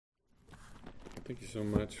Thank you so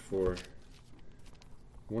much for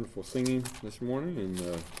wonderful singing this morning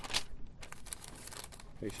and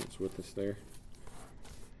patience with us there.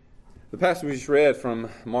 The passage we just read from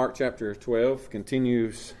Mark chapter 12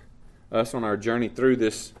 continues us on our journey through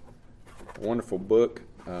this wonderful book.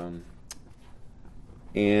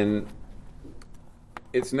 And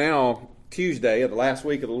it's now Tuesday of the last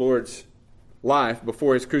week of the Lord's life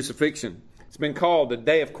before His crucifixion. It's been called the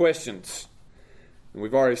Day of Questions. And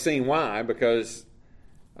we've already seen why, because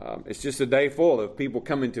it's just a day full of people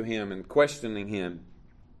coming to Him and questioning Him.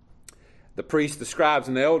 The priests, the scribes,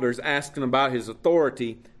 and the elders asking about His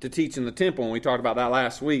authority to teach in the temple, and we talked about that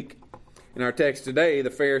last week. In our text today, the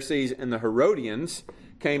Pharisees and the Herodians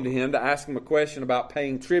came to Him to ask Him a question about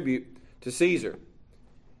paying tribute to Caesar.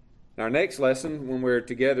 In our next lesson, when we're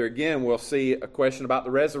together again, we'll see a question about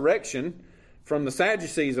the resurrection from the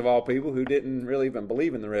Sadducees of all people who didn't really even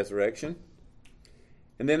believe in the resurrection.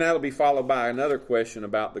 And then that'll be followed by another question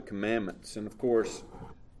about the commandments. And of course,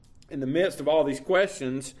 in the midst of all these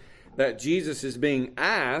questions that Jesus is being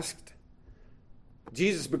asked,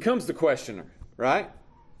 Jesus becomes the questioner, right?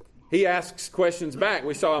 He asks questions back.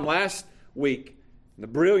 We saw him last week, the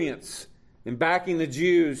brilliance in backing the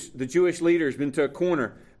Jews, the Jewish leaders, into a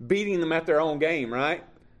corner, beating them at their own game, right?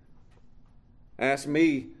 Ask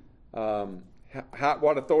me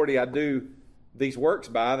what authority I do these works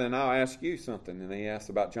by, then I'll ask you something. And he asked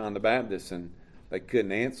about John the Baptist, and they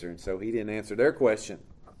couldn't answer, and so he didn't answer their question.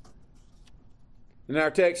 In our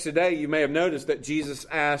text today, you may have noticed that Jesus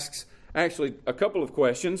asks actually a couple of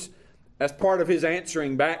questions as part of his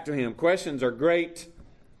answering back to him. Questions are great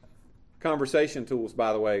conversation tools,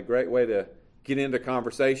 by the way. Great way to get into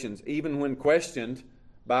conversations. Even when questioned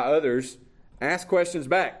by others, ask questions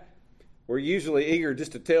back. We're usually eager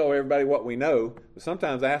just to tell everybody what we know, but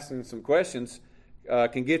sometimes asking some questions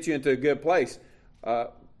can get you into a good place.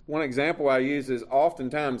 One example I use is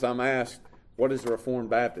oftentimes I'm asked, what is a Reformed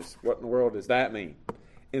Baptist? What in the world does that mean?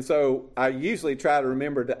 And so I usually try to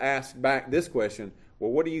remember to ask back this question,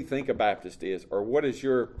 well, what do you think a Baptist is? Or what is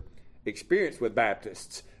your experience with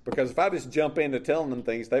Baptists? Because if I just jump into telling them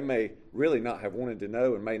things, they may really not have wanted to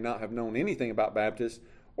know and may not have known anything about Baptists,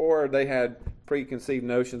 or they had preconceived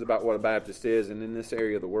notions about what a Baptist is, and in this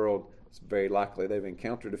area of the world, it's very likely they've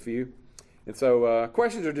encountered a few. And so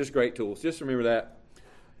questions are just great tools. Just remember that.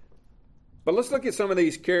 But let's look at some of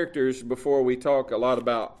these characters before we talk a lot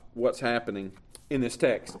about what's happening in this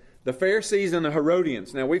text. The Pharisees and the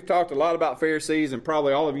Herodians. Now, we've talked a lot about Pharisees, and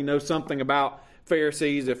probably all of you know something about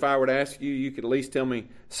Pharisees. If I were to ask you, you could at least tell me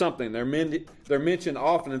something. They're mentioned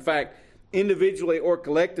often. In fact, individually or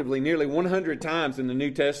collectively, nearly 100 times in the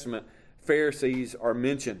New Testament, Pharisees are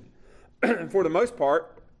mentioned. For the most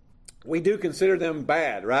part, we do consider them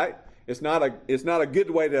bad, right? It's not a good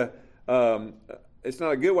way to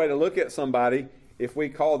look at somebody if we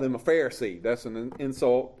call them a Pharisee. That's an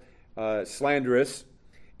insult, slanderous,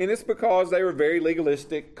 and it's because they were very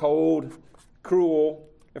legalistic, cold, cruel,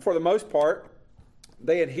 and for the most part,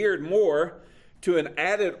 they adhered more to an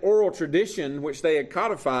added oral tradition which they had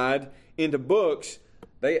codified into books.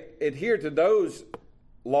 They adhered to those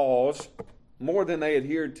laws more than they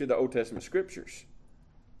adhered to the Old Testament scriptures.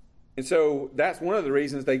 And so that's one of the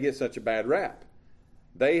reasons they get such a bad rap.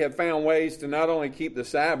 They have found ways to not only keep the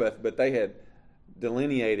Sabbath, but they had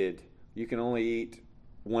delineated you can only eat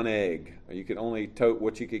one egg, or you can only tote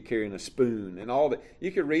what you could carry in a spoon, and all that.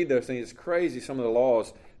 You could read those things. It's crazy, some of the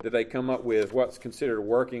laws that they come up with, what's considered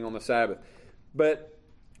working on the Sabbath. But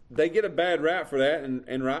they get a bad rap for that,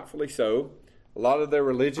 and rightfully so. A lot of their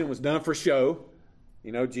religion was done for show.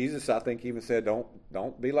 You know, Jesus, I think, even said,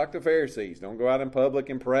 don't be like the Pharisees. Don't go out in public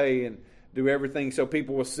and pray and do everything so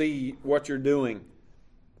people will see what you're doing.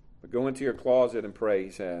 But go into your closet and pray,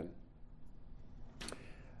 he said.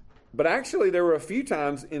 But actually, there were a few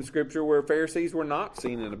times in Scripture where Pharisees were not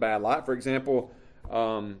seen in a bad light. For example,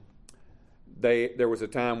 there was a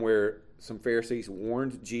time where some Pharisees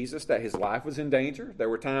warned Jesus that his life was in danger. There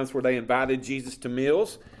were times where they invited Jesus to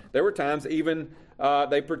meals. There were times even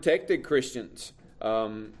they protected Christians.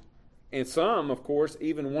 And some, of course,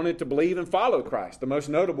 even wanted to believe and follow Christ. The most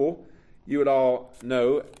notable, you would all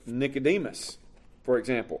know, Nicodemus, for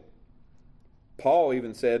example. Paul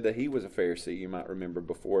even said that he was a Pharisee, you might remember,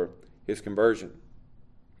 before his conversion.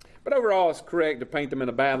 But overall, it's correct to paint them in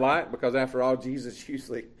a bad light because, after all, Jesus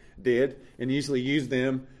usually did and usually used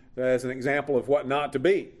them as an example of what not to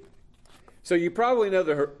be. So you probably know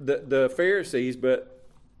the Pharisees, but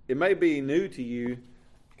it may be new to you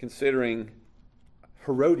considering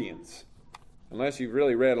Herodians. Unless you've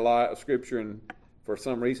really read a lot of Scripture and for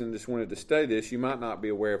some reason just wanted to study this, you might not be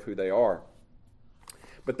aware of who they are.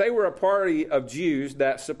 But they were a party of Jews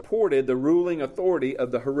that supported the ruling authority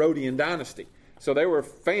of the Herodian dynasty. So they were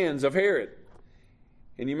fans of Herod.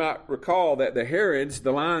 And you might recall that the Herods,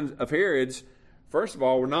 the line of Herods, first of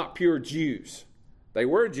all, were not pure Jews. They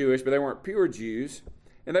were Jewish, but they weren't pure Jews.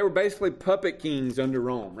 And they were basically puppet kings under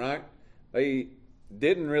Rome, right? They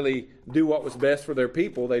didn't really do what was best for their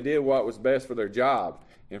people. They did what was best for their job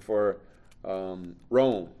and for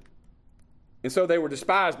Rome. And so they were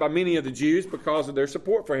despised by many of the Jews because of their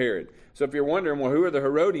support for Herod. So if you're wondering, well, who are the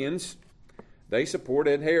Herodians? They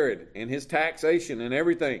supported Herod and his taxation and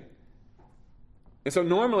everything. And so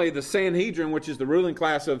normally the Sanhedrin, which is the ruling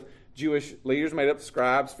class of Jewish leaders, made up of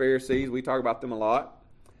scribes, Pharisees, we talk about them a lot.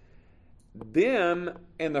 Them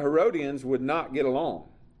and the Herodians would not get along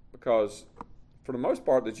because, for the most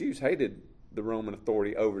part, the Jews hated the Roman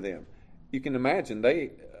authority over them. You can imagine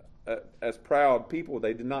they, as proud people,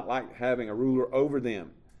 they did not like having a ruler over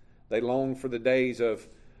them. They longed for the days of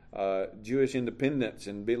Jewish independence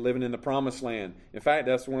and be living in the promised land. In fact,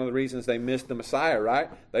 that's one of the reasons they missed the Messiah, right?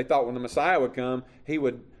 They thought when the Messiah would come, he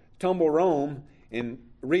would tumble Rome and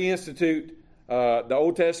reinstitute the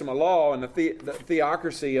Old Testament law and the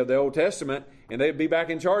theocracy of the Old Testament, and they'd be back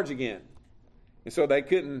in charge again. And so they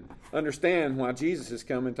couldn't understand why Jesus is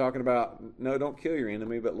coming talking about, no, don't kill your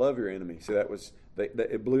enemy, but love your enemy. So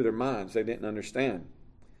it blew their minds. They didn't understand.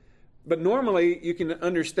 But normally, you can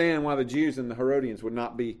understand why the Jews and the Herodians would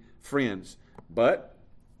not be friends. But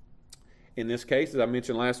in this case, as I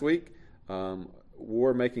mentioned last week,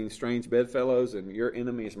 war making strange bedfellows, and your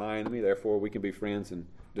enemy is my enemy, therefore we can be friends and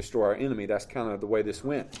destroy our enemy. That's kind of the way this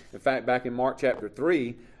went. In fact, back in Mark chapter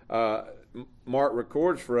 3, Mark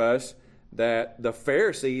records for us that the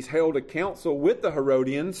Pharisees held a council with the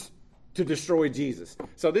Herodians to destroy Jesus.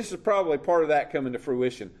 So this is probably part of that coming to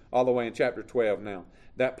fruition all the way in chapter 12 now.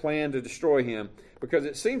 That plan to destroy him, because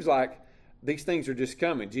it seems like these things are just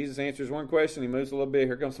coming. Jesus answers one question, he moves a little bit,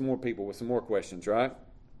 here comes some more people with some more questions, right?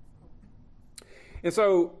 And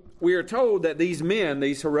so we are told that these men,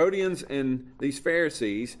 these Herodians and these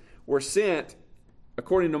Pharisees, were sent,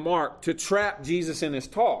 according to Mark, to trap Jesus in his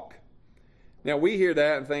talk. Now we hear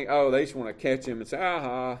that and think, oh, they just want to catch him and say,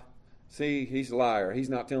 aha, see, he's a liar, he's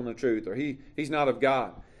not telling the truth, or he's not of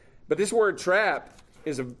God. But this word trap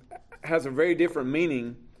has a very different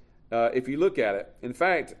meaning if you look at it. In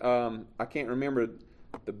fact, I can't remember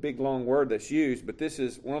the big long word that's used, but this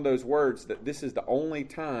is one of those words that this is the only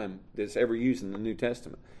time that it's ever used in the New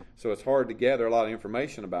Testament. So it's hard to gather a lot of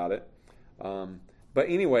information about it. But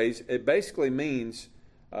anyways, it basically means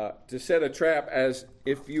to set a trap as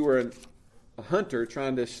if you were a hunter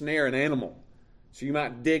trying to snare an animal. So you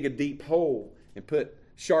might dig a deep hole and put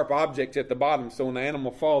sharp objects at the bottom so when the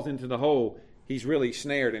animal falls into the hole, he's really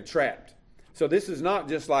snared and trapped. So this is not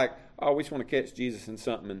just like, oh, we just want to catch Jesus in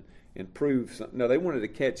something and prove something. No, they wanted to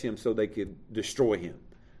catch him so they could destroy him.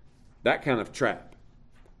 That kind of trap.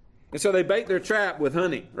 And so they bait their trap with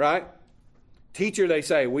honey, right? Teacher, they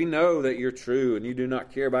say, we know that you're true and you do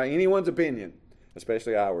not care about anyone's opinion,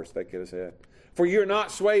 especially ours, they could have said. For you're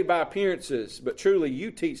not swayed by appearances, but truly you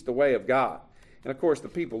teach the way of God. And of course, the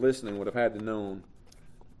people listening would have had to know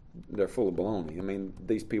they're full of baloney. I mean,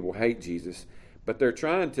 these people hate Jesus. But they're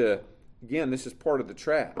trying to, again, this is part of the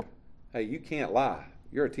trap. Hey, you can't lie.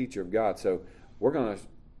 You're a teacher of God. So we're going to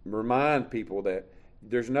remind people that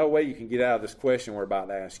there's no way you can get out of this question we're about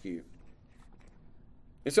to ask you.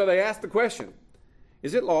 And so they ask the question,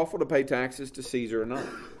 is it lawful to pay taxes to Caesar or not?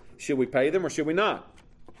 Should we pay them or should we not?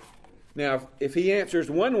 Now, if he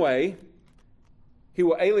answers one way, he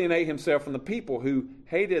will alienate himself from the people who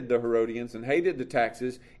hated the Herodians and hated the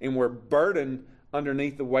taxes and were burdened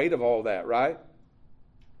underneath the weight of all that, right?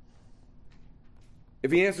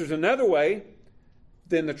 If he answers another way,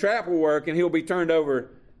 then the trap will work and he'll be turned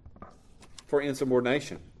over for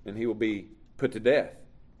insubordination and he will be put to death.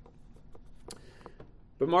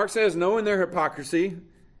 But Mark says, knowing their hypocrisy,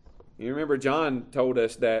 you remember John told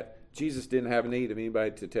us that Jesus didn't have need of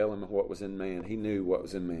anybody to tell him what was in man. He knew what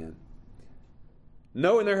was in man.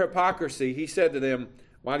 Knowing their hypocrisy, he said to them,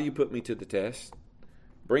 why do you put me to the test?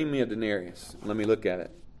 Bring me a denarius. Let me look at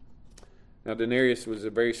it. Now, denarius was a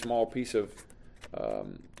very small piece of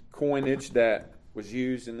coinage that was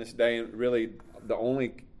used in this day, and really the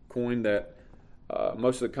only coin that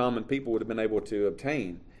most of the common people would have been able to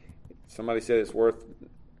obtain. Somebody said it's worth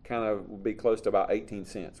kind of would be close to about 18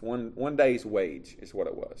 cents. One day's wage is what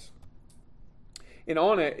it was. And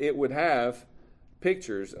on it, it would have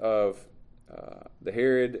pictures of the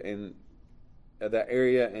Herod and that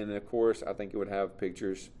area, and of course, I think it would have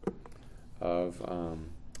pictures of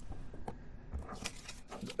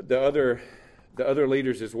the other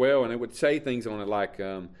leaders as well, and it would say things on it like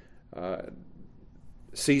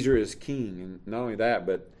Caesar is king, and not only that,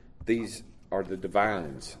 but these are the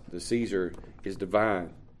divines. The Caesar is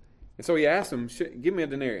divine. And so he asks him, give me a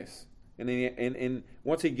denarius. And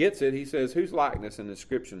once he gets it, he says, whose likeness and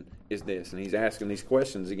inscription is this? And he's asking these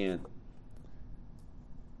questions again.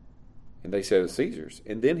 And they said, it's Caesar's.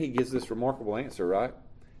 And then he gives this remarkable answer, right?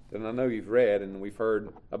 That I know you've read and we've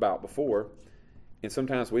heard about before. And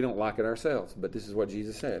sometimes we don't like it ourselves. But this is what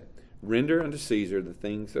Jesus said. Render unto Caesar the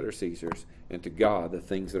things that are Caesar's, and to God the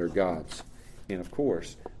things that are God's. And of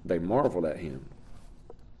course, they marveled at him.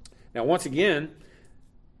 Now, once again,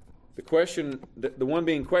 the question, the one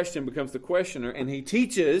being questioned becomes the questioner, and he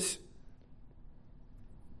teaches.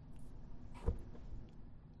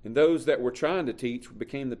 And those that were trying to teach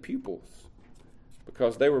became the pupils,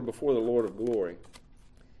 because they were before the Lord of glory.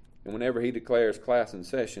 And whenever he declares class in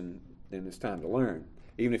session, then it's time to learn,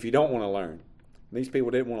 even if you don't want to learn. These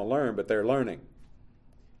people didn't want to learn, but they're learning.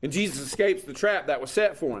 And Jesus escapes the trap that was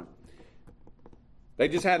set for him. They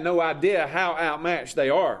just had no idea how outmatched they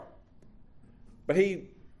are. But he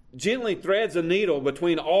gently threads a needle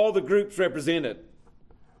between all the groups represented.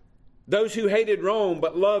 Those who hated Rome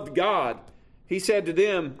but loved God, he said to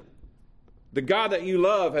them, the God that you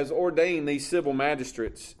love has ordained these civil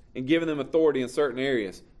magistrates and given them authority in certain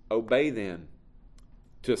areas. Obey them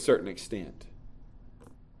to a certain extent.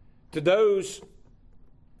 To those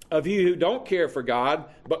of you who don't care for God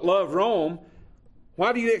but love Rome,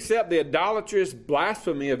 why do you accept the idolatrous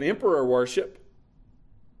blasphemy of emperor worship?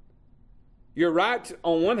 You're right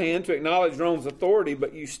on one hand to acknowledge Rome's authority,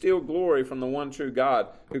 but you steal glory from the one true God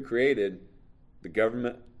who created the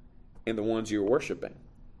government and the ones you're worshiping.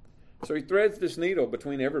 So he threads this needle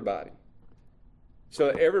between everybody, so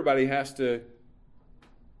that everybody has to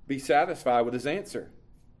be satisfied with his answer.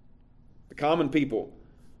 The common people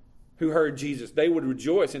who heard Jesus, they would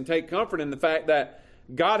rejoice and take comfort in the fact that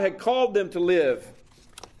God had called them to live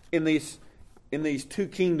in these two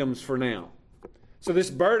kingdoms for now. So this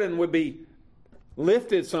burden would be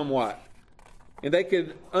lifted somewhat. And they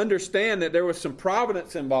could understand that there was some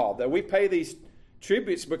providence involved, that we pay these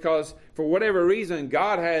tributes because for whatever reason,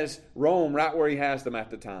 God has Rome right where he has them at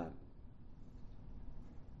the time.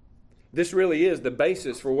 This really is the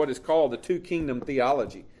basis for what is called the two-kingdom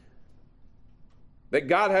theology. That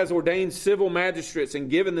God has ordained civil magistrates and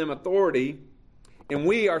given them authority, and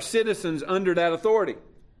we are citizens under that authority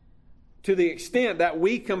to the extent that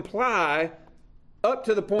we comply up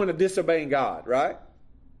to the point of disobeying God, right?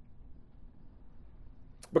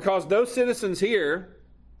 Because those citizens here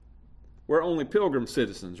were only pilgrim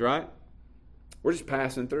citizens, right? We're just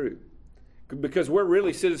passing through. Because we're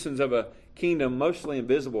really citizens of a kingdom mostly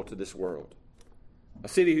invisible to this world. A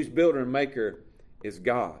city whose builder and maker is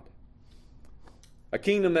God. A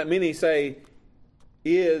kingdom that many say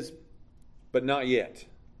is, but not yet.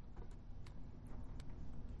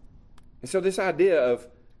 And so this idea of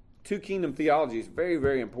two kingdom theology is very,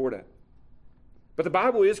 very important. But the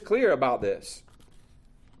Bible is clear about this.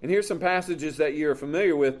 And here's some passages that you're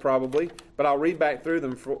familiar with probably, but I'll read back through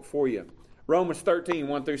them for you. Romans 13,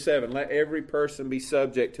 1 through 7. Let every person be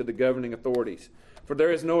subject to the governing authorities, for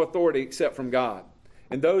there is no authority except from God.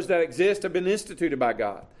 And those that exist have been instituted by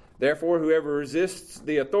God. Therefore, whoever resists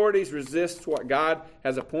the authorities resists what God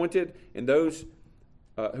has appointed, and those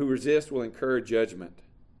who resist will incur judgment.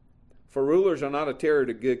 For rulers are not a terror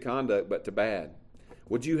to good conduct, but to bad.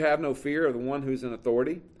 Would you have no fear of the one who's in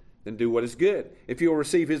authority? Then do what is good, if you will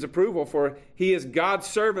receive his approval, for he is God's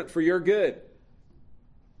servant for your good.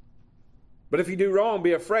 But if you do wrong,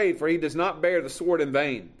 be afraid, for he does not bear the sword in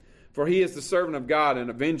vain. For he is the servant of God,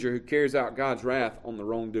 an avenger who carries out God's wrath on the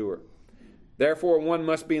wrongdoer. Therefore, one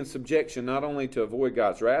must be in subjection, not only to avoid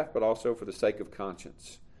God's wrath, but also for the sake of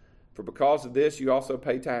conscience. For because of this, you also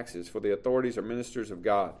pay taxes, for the authorities are ministers of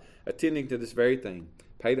God, attending to this very thing.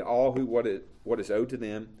 Pay to all what is owed to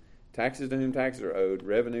them, taxes to whom taxes are owed,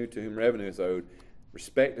 revenue to whom revenue is owed,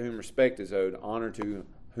 respect to whom respect is owed, honor to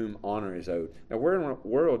whom honor is owed. Now, where in the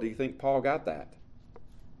world do you think Paul got that?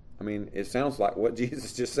 I mean, it sounds like what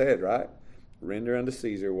Jesus just said, right? Render unto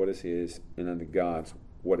Caesar what is his, and unto God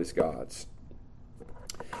what is God's.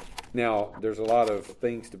 Now, there's a lot of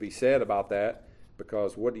things to be said about that,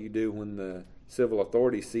 because what do you do when the civil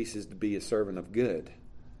authority ceases to be a servant of good,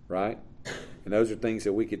 right? And those are things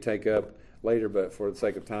that we could take up later, but for the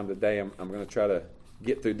sake of time today, I'm going to try to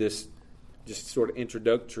get through this just sort of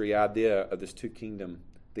introductory idea of this two-kingdom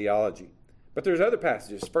theology. But there's other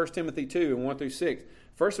passages, 1 Timothy 2 and 1 through 6.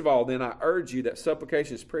 First of all, then I urge you that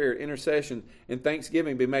supplications, prayer, intercession, and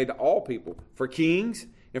thanksgiving be made to all people, for kings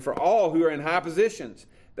and for all who are in high positions,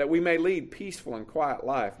 that we may lead peaceful and quiet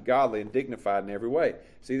life, godly and dignified in every way.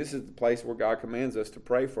 See, this is the place where God commands us to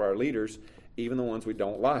pray for our leaders even the ones we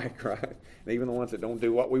don't like, right? And even the ones that don't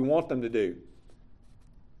do what we want them to do.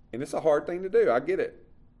 And it's a hard thing to do. I get it.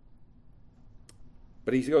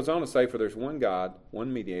 But he goes on to say, for there's one God,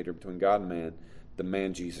 one mediator between God and man, the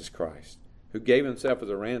man Jesus Christ, who gave himself as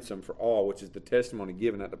a ransom for all, which is the testimony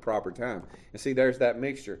given at the proper time. And see, there's that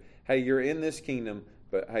mixture. Hey, you're in this kingdom,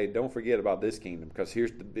 but hey, don't forget about this kingdom, because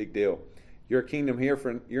here's the big deal. You're a kingdom here,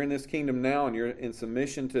 you're in this kingdom now, and you're in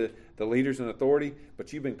submission to the leaders and authority,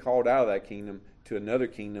 but you've been called out of that kingdom to another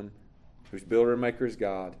kingdom whose builder and maker is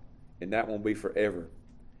God, and that won't be forever.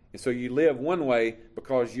 And so you live one way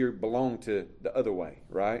because you belong to the other way,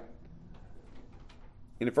 right?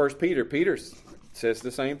 And in 1 Peter says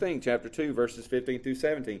the same thing, chapter 2, verses 15 through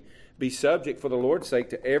 17. Be subject for the Lord's sake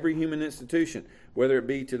to every human institution, whether it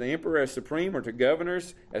be to the emperor as supreme or to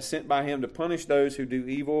governors as sent by him to punish those who do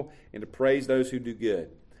evil and to praise those who do good.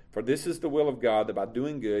 For this is the will of God, that by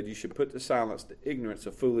doing good you should put to silence the ignorance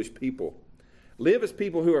of foolish people. Live as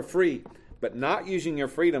people who are free, but not using your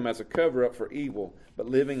freedom as a cover-up for evil, but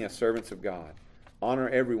living as servants of God. Honor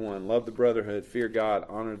everyone, love the brotherhood, fear God,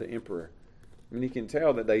 honor the emperor. I mean, you can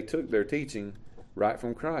tell that they took their teaching right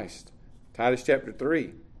from Christ. Titus chapter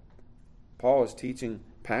 3, Paul is teaching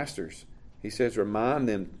pastors. He says, remind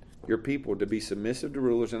them, your people, to be submissive to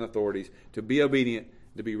rulers and authorities, to be obedient,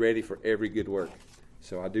 to be ready for every good work.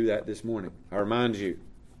 So I do that this morning. I remind you,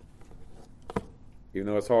 even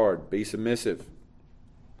though it's hard, be submissive.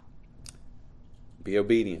 Be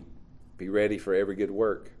obedient. Be ready for every good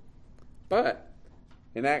work. But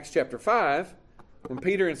in Acts chapter 5, when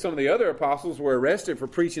Peter and some of the other apostles were arrested for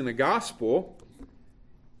preaching the gospel,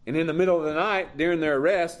 and in the middle of the night, during their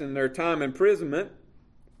arrest and their time of imprisonment,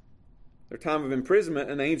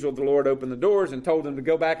 an angel of the Lord opened the doors and told them to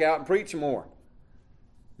go back out and preach more.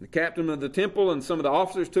 And the captain of the temple and some of the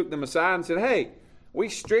officers took them aside and said, hey, we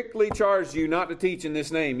strictly charged you not to teach in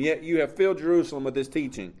this name, yet you have filled Jerusalem with this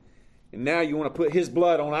teaching. And now you want to put his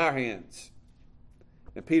blood on our hands.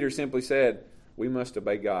 And Peter simply said, we must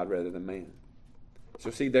obey God rather than man. So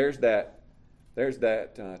see, there's that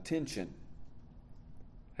tension.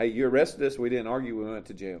 Hey, you arrested us. We didn't argue. We went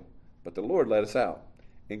to jail. But the Lord let us out.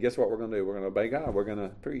 And guess what we're going to do? We're going to obey God. We're going to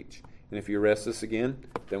preach. And if you arrest us again,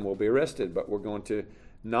 then we'll be arrested. But we're going to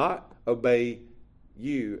not obey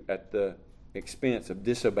you at the expense of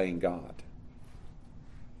disobeying God.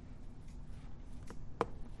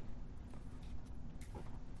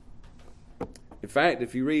 In fact,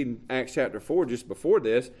 if you read Acts chapter 4, just before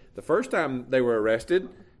this, the first time they were arrested,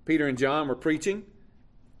 Peter and John were preaching,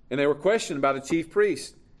 and they were questioned by the chief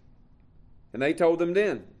priest. And they told them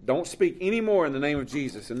then, don't speak any more in the name of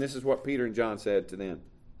Jesus. And this is what Peter and John said to them.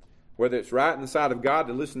 Whether it's right in the sight of God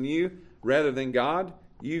to listen to you rather than God,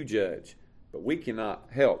 you judge. But we cannot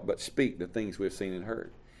help but speak the things we've seen and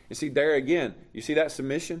heard. And see, there again, you see that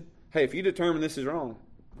submission? Hey, if you determine this is wrong,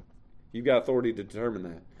 you've got authority to determine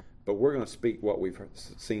that. But we're going to speak what we've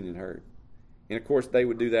seen and heard. And of course, they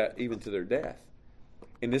would do that even to their death.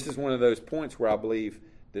 And this is one of those points where I believe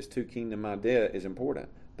this two-kingdom idea is important.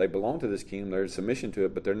 They belong to this kingdom, they're in submission to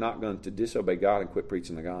it, but they're not going to disobey God and quit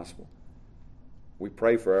preaching the gospel. We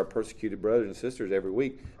pray for our persecuted brothers and sisters every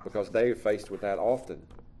week because they are faced with that often,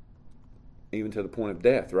 even to the point of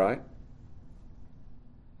death, right?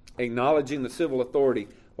 Acknowledging the civil authority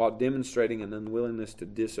while demonstrating an unwillingness to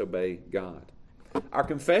disobey God. Our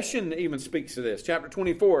confession even speaks to this. Chapter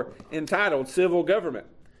 24, entitled Civil Government.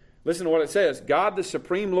 Listen to what it says. God, the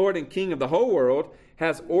supreme Lord and King of the whole world,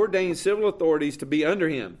 has ordained civil authorities to be under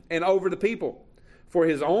him and over the people for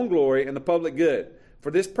his own glory and the public good.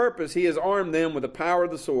 For this purpose, he has armed them with the power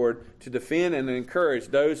of the sword to defend and encourage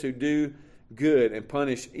those who do good and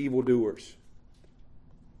punish evildoers.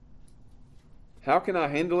 How can I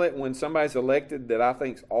handle it when somebody's elected that I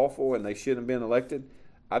think's awful and they shouldn't have been elected?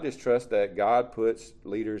 I just trust that God puts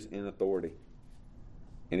leaders in authority,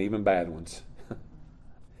 and even bad ones,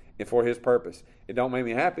 and for his purpose. It don't make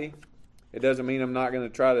me happy. It doesn't mean I'm not going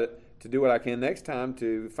to try to do what I can next time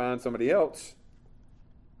to find somebody else.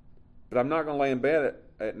 But I'm not going to lay in bed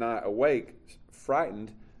at night awake,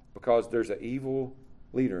 frightened, because there's an evil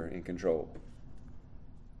leader in control.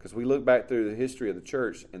 Because we look back through the history of the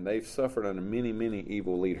church, and they've suffered under many, many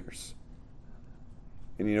evil leaders.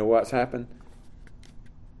 And you know what's happened?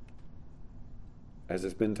 As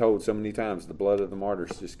it's been told so many times, the blood of the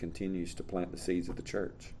martyrs just continues to plant the seeds of the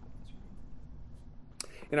church.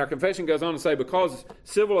 And our confession goes on to say, because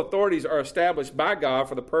civil authorities are established by God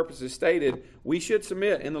for the purposes stated, we should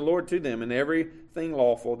submit in the Lord to them in everything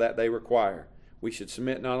lawful that they require. We should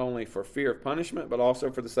submit not only for fear of punishment, but also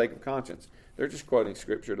for the sake of conscience. They're just quoting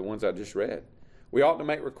Scripture, the ones I just read. We ought to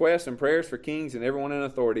make requests and prayers for kings and everyone in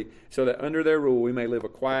authority, so that under their rule we may live a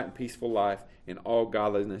quiet and peaceful life in all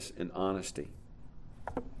godliness and honesty.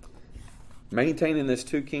 Maintaining this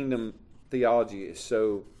two-kingdom theology is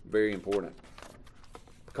so very important,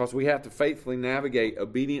 because we have to faithfully navigate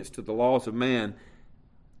obedience to the laws of man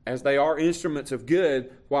as they are instruments of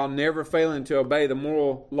good, while never failing to obey the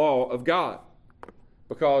moral law of God.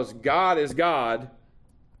 Because God is God,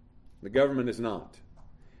 the government is not.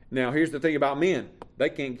 Now, here's the thing about men: they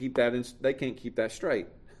can't keep that straight.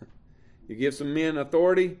 You give some men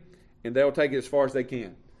authority, and they'll take it as far as they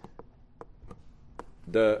can.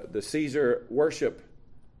 The Caesar worship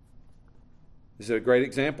is a great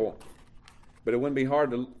example, but it wouldn't be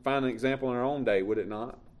hard to find an example in our own day, would it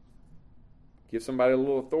not? Give somebody a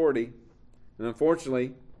little authority, and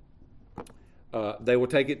unfortunately, they will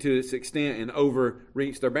take it to its extent and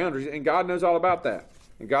overreach their boundaries, and God knows all about that.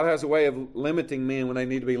 And God has a way of limiting men when they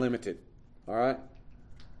need to be limited. All right?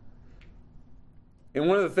 And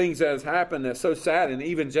one of the things that has happened that's so sad in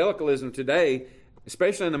evangelicalism today,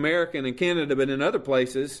 especially in America and in Canada, but in other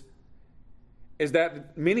places, is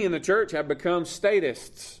that many in the church have become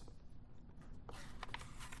statists.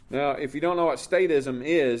 Now, if you don't know what statism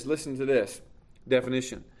is, listen to this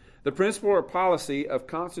definition. The principle or policy of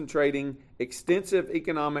concentrating extensive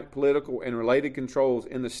economic, political, and related controls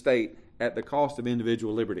in the state at the cost of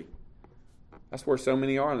individual liberty. That's where so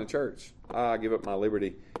many are in the church. I give up my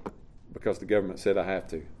liberty because the government said I have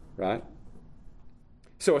to, right?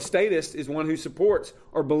 So a statist is one who supports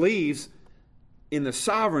or believes in the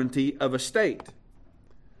sovereignty of a state.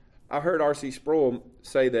 I heard R.C. Sproul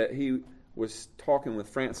say that he was talking with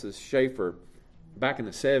Francis Schaeffer back in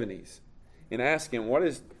the 70s and asked him, what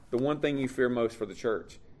is the one thing you fear most for the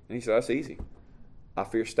church? And he said, that's easy. I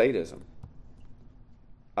fear statism.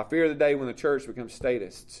 I fear the day when the church becomes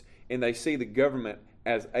statists and they see the government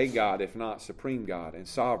as a God, if not supreme God, and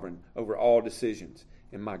sovereign over all decisions.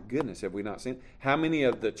 And my goodness, have we not seen it? How many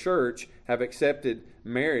of the church have accepted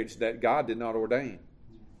marriage that God did not ordain?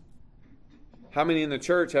 How many in the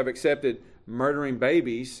church have accepted murdering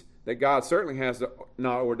babies that God certainly has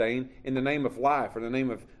not ordained in the name of life or the name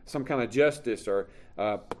of some kind of justice or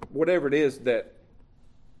whatever it is, that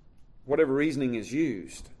whatever reasoning is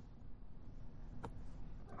used?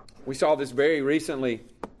 We saw this very recently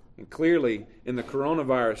and clearly in the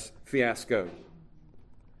coronavirus fiasco,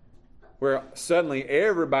 where suddenly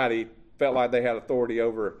everybody felt like they had authority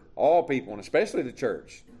over all people, and especially the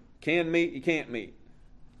church. Can meet, you can't meet.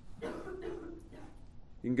 You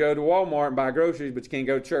can go to Walmart and buy groceries, but you can't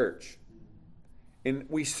go to church. And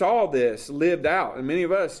we saw this lived out. And many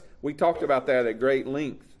of us, we talked about that at great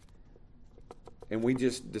length. And we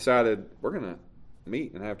just decided we're going to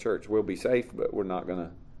meet and have church. We'll be safe, but we're not going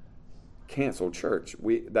to cancel church.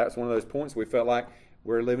 That's one of those points we felt like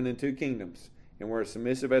we're living in two kingdoms. And we're as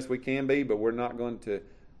submissive as we can be, but we're not going to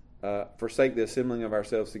forsake the assembling of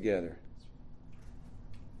ourselves together.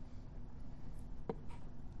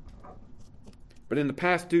 But in the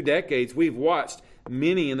past 2 decades, we've watched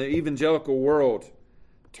many in the evangelical world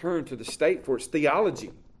turn to the state for its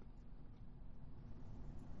theology.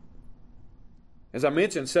 As I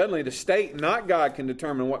mentioned, suddenly the state, not God, can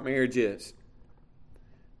determine what marriage is.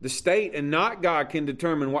 The state and not God can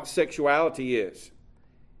determine what sexuality is.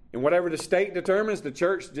 And whatever the state determines, the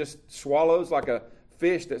church just swallows like a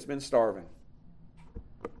fish that's been starving.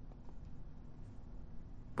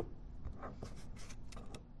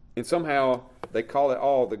 And somehow they call it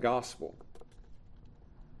all the gospel.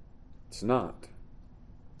 It's not.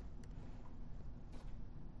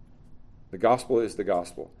 The gospel is the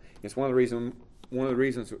gospel. It's one of the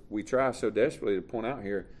reasons we try so desperately to point out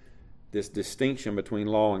here this distinction between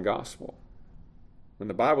law and gospel. When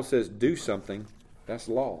the Bible says do something, that's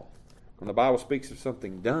law. When the Bible speaks of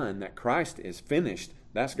something done, that Christ is finished,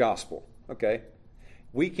 that's gospel. Okay?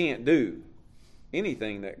 We can't do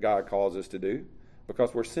anything that God calls us to do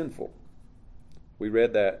because we're sinful. We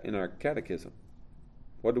read that in our catechism.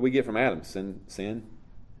 What do we get from Adam? Sin.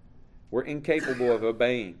 We're incapable of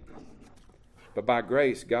obeying. But by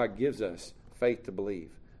grace, God gives us faith to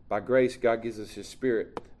believe. By grace, God gives us His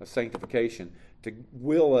Spirit of sanctification to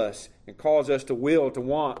will us and cause us to will, to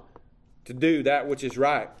want to do that which is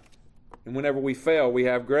right. And whenever we fail, we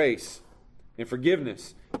have grace and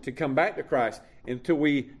forgiveness to come back to Christ until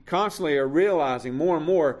we constantly are realizing more and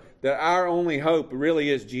more that our only hope really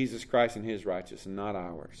is Jesus Christ and His righteousness and not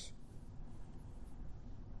ours.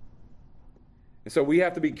 And so we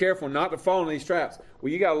have to be careful not to fall in these traps.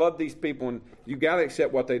 Well, you got to love these people and you got to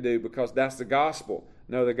accept what they do because that's the gospel.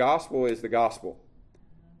 No, the gospel is the gospel.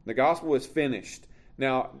 The gospel is finished.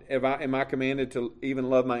 Now, am I commanded to even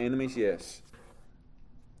love my enemies? Yes.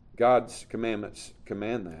 God's commandments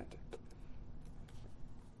command that.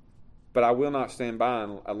 But I will not stand by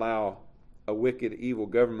and allow a wicked, evil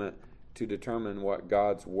government to determine what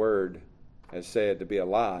God's word has said to be a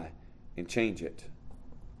lie and change it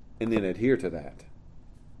and then adhere to that.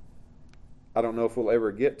 I don't know if we'll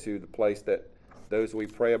ever get to the place that those we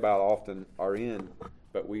pray about often are in,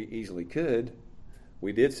 but we easily could.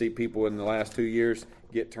 We did see people in the last 2 years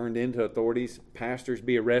get turned into authorities, pastors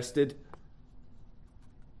be arrested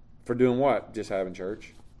for doing what? Just having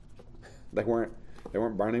church. They weren't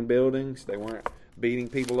burning buildings, they weren't beating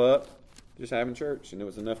people up, just having church, and it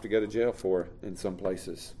was enough to go to jail for in some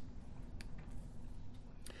places.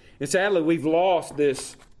 And sadly, we've lost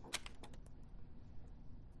this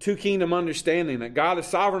two-kingdom understanding that God is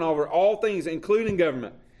sovereign over all things, including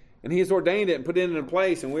government. And He has ordained it and put it into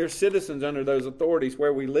place, and we're citizens under those authorities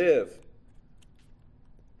where we live.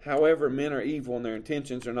 However, men are evil and their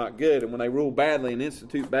intentions are not good, and when they rule badly and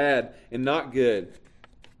institute bad and not good,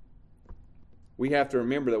 we have to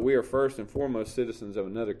remember that we are first and foremost citizens of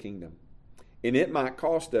another kingdom. And it might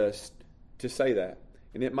cost us to say that.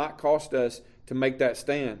 And it might cost us to make that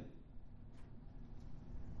stand.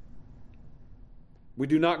 We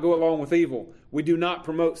do not go along with evil. We do not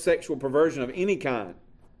promote sexual perversion of any kind.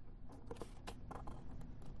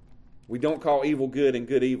 We don't call evil good and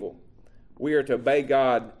good evil. We are to obey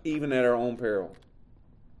God even at our own peril.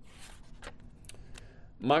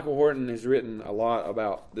 Michael Horton has written a lot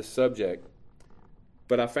about this subject,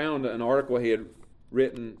 but I found an article he had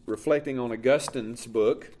written reflecting on Augustine's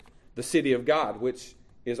book, The City of God, which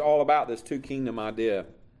is all about this two-kingdom idea.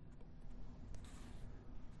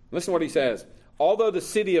 Listen to what he says. Although the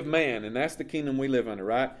city of man, and that's the kingdom we live under,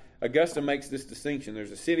 right? Augustine makes this distinction.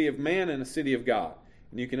 There's a city of man and a city of God.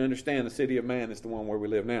 And you can understand the city of man is the one where we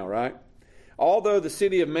live now, right? Although the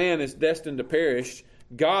city of man is destined to perish,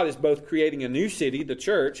 God is both creating a new city, the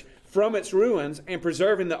church, from its ruins and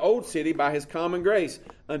preserving the old city by His common grace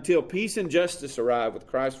until peace and justice arrive with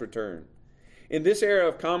Christ's return. In this era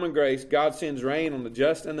of common grace, God sends rain on the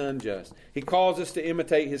just and the unjust. He calls us to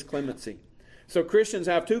imitate His clemency. So Christians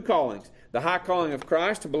have two callings. The high calling of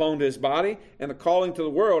Christ to belong to His body, and the calling to the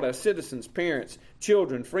world as citizens, parents,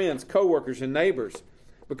 children, friends, co-workers, and neighbors.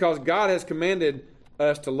 Because God has commanded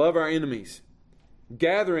us to love our enemies,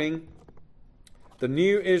 gathering the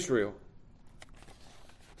new Israel,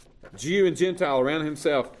 Jew and Gentile, around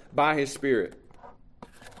Himself by His Spirit.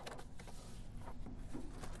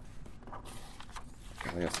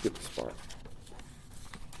 God, I gotta skip this part.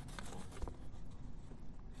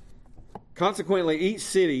 Consequently, each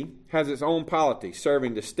city has its own polity,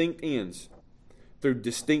 serving distinct ends through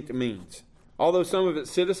distinct means. Although some of its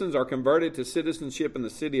citizens are converted to citizenship in the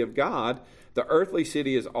city of God, the earthly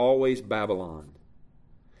city is always Babylon.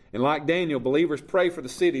 And like Daniel, believers pray for the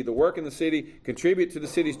city, the work in the city, contribute to the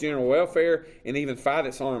city's general welfare, and even fight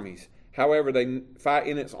its armies. However, they fight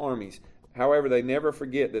in its armies. However, they never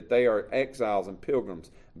forget that they are exiles and pilgrims.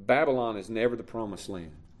 Babylon is never the promised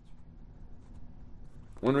land.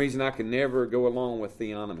 One reason I can never go along with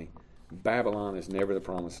theonomy. Babylon is never the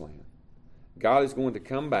promised land. God is going to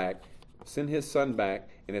come back, send His Son back,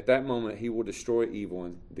 and at that moment He will destroy evil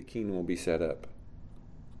and the kingdom will be set up.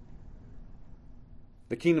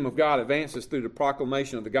 The kingdom of God advances through the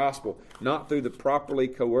proclamation of the gospel, not through the properly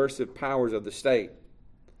coercive powers of the state.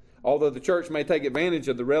 Although the church may take advantage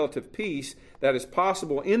of the relative peace that is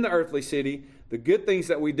possible in the earthly city, the good things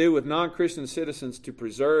that we do with non-Christian citizens to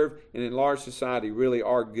preserve and enlarge society really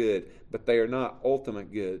are good, but they are not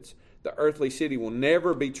ultimate goods. The earthly city will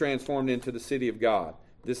never be transformed into the city of God,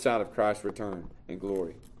 this side of Christ's return and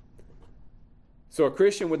glory. So a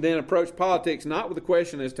Christian would then approach politics not with the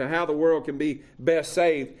question as to how the world can be best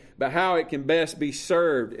saved, but how it can best be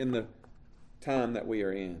served in the time that we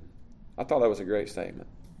are in. I thought that was a great statement.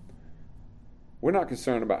 We're not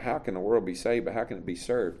concerned about how can the world be saved, but how can it be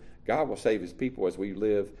served. God will save His people as we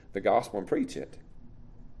live the gospel and preach it.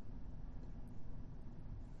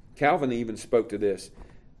 Calvin even spoke to this.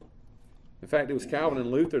 In fact, it was Calvin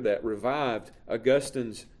and Luther that revived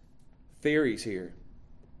Augustine's theories here.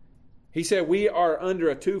 He said, we are under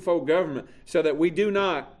a twofold government so that we do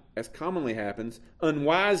not, as commonly happens,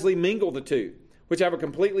 unwisely mingle the two, which have a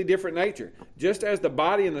completely different nature. Just as the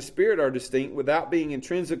body and the spirit are distinct without being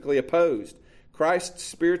intrinsically opposed, Christ's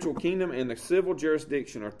spiritual kingdom and the civil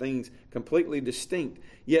jurisdiction are things completely distinct.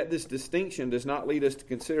 Yet this distinction does not lead us to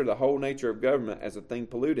consider the whole nature of government as a thing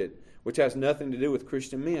polluted, which has nothing to do with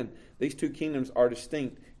Christian men. These two kingdoms are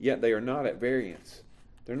distinct, yet they are not at variance.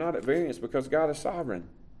 They're not at variance because God is sovereign,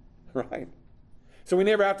 right? So we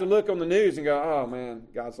never have to look on the news and go, oh man,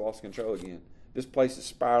 God's lost control again. This place is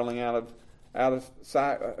spiraling out of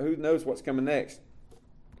sight. Who knows what's coming next?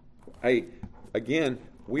 Hey, again,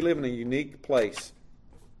 we live in a unique place,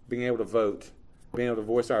 being able to vote, being able to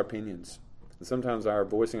voice our opinions. And sometimes our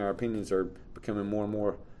voicing our opinions are becoming more and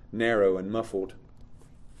more narrow and muffled.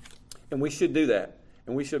 And we should do that.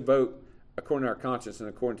 And we should vote according to our conscience and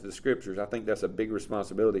according to the Scriptures. I think that's a big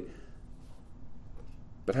responsibility.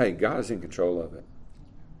 But hey, God is in control of it.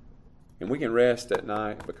 And we can rest at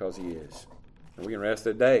night because He is. And we can rest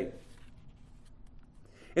at day.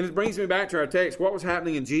 And it brings me back to our text. What was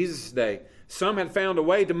happening in Jesus' day? Some had found a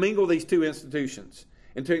way to mingle these two institutions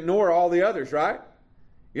and to ignore all the others, right?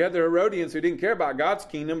 You had the Herodians who didn't care about God's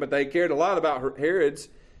kingdom, but they cared a lot about Herod's.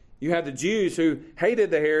 You had the Jews who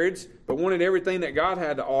hated the Herods, but wanted everything that God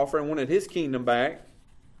had to offer and wanted His kingdom back.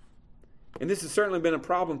 And this has certainly been a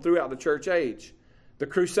problem throughout the church age. The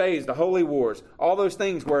Crusades, the Holy Wars, all those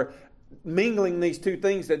things were mingling these two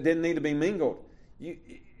things that didn't need to be mingled.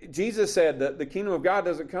 Jesus said that the kingdom of God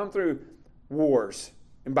doesn't come through wars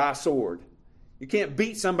and by sword. You can't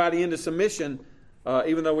beat somebody into submission,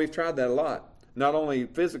 even though we've tried that a lot. Not only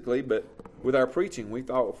physically, but with our preaching. We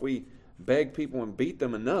thought if we beg people and beat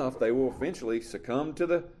them enough, they will eventually succumb to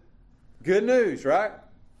the good news, right?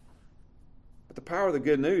 But the power of the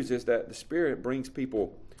good news is that the Spirit brings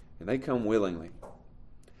people, and they come willingly.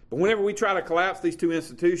 But whenever we try to collapse these two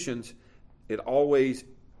institutions, it always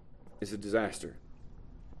is a disaster.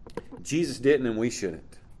 Jesus didn't, and we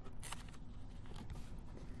shouldn't.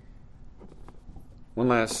 One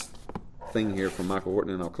last thing here from Michael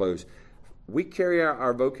Horton, and I'll close. We carry out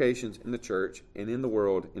our vocations in the church and in the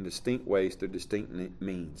world in distinct ways through distinct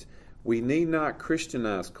means. We need not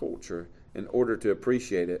Christianize culture in order to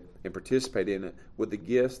appreciate it and participate in it with the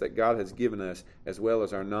gifts that God has given us as well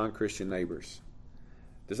as our non-Christian neighbors.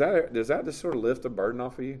 Does that just sort of lift a burden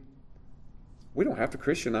off of you? We don't have to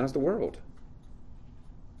Christianize the world.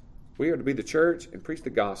 We are to be the church and preach the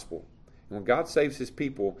gospel. And when God saves His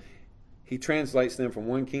people, He translates them from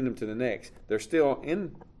one kingdom to the next. They're still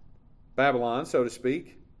in Babylon, so to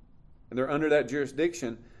speak, and they're under that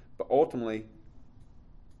jurisdiction, but ultimately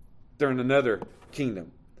they're in another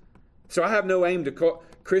kingdom. So I have no aim to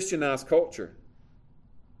Christianize culture.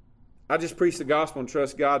 I just preach the gospel and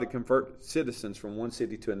trust God to convert citizens from one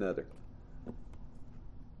city to another.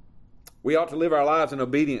 We ought to live our lives in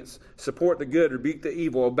obedience, support the good, rebuke the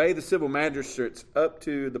evil, obey the civil magistrates up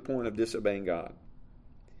to the point of disobeying God.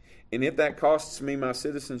 And if that costs me my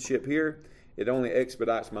citizenship here, it only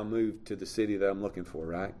expedites my move to the city that I'm looking for,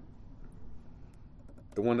 right?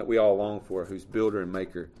 The one that we all long for, whose builder and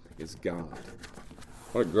maker is God.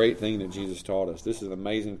 What a great thing that Jesus taught us. This is an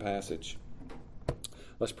amazing passage.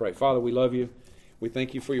 Let's pray. Father, we love you. We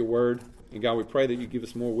thank you for your word. And God, we pray that you give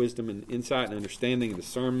us more wisdom and insight and understanding and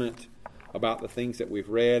discernment about the things that we've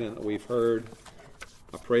read and that we've heard.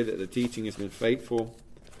 I pray that the teaching has been faithful.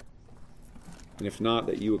 And if not,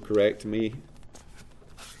 that you would correct me.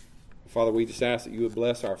 Father, we just ask that you would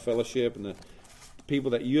bless our fellowship and the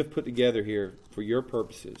people that you have put together here for your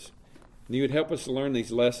purposes. And you would help us to learn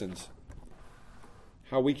these lessons.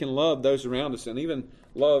 How we can love those around us and even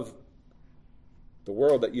love the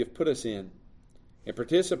world that you have put us in and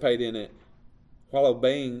participate in it while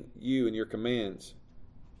obeying you and your commands.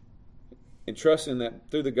 And trusting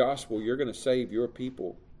that through the gospel you're going to save your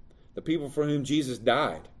people. The people for whom Jesus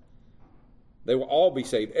died. They will all be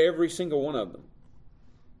saved, every single one of them.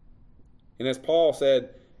 And as Paul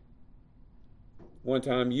said one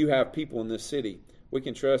time, you have people in this city. We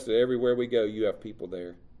can trust that everywhere we go, you have people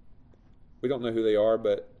there. We don't know who they are,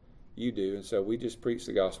 but you do. And so we just preach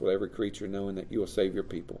the gospel to every creature, knowing that you will save your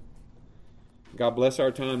people. God bless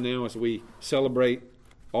our time now as we celebrate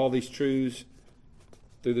all these truths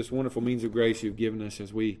through this wonderful means of grace you've given us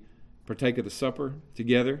as we partake of the supper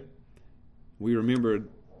together. We remember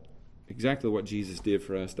exactly what Jesus did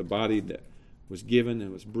for us, the body that was given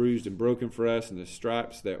and was bruised and broken for us, and the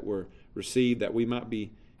stripes that were received that we might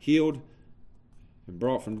be healed and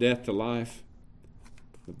brought from death to life,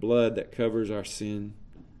 the blood that covers our sin.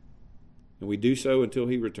 And we do so until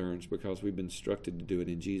he returns because we've been instructed to do it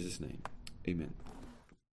in Jesus' name. Amen.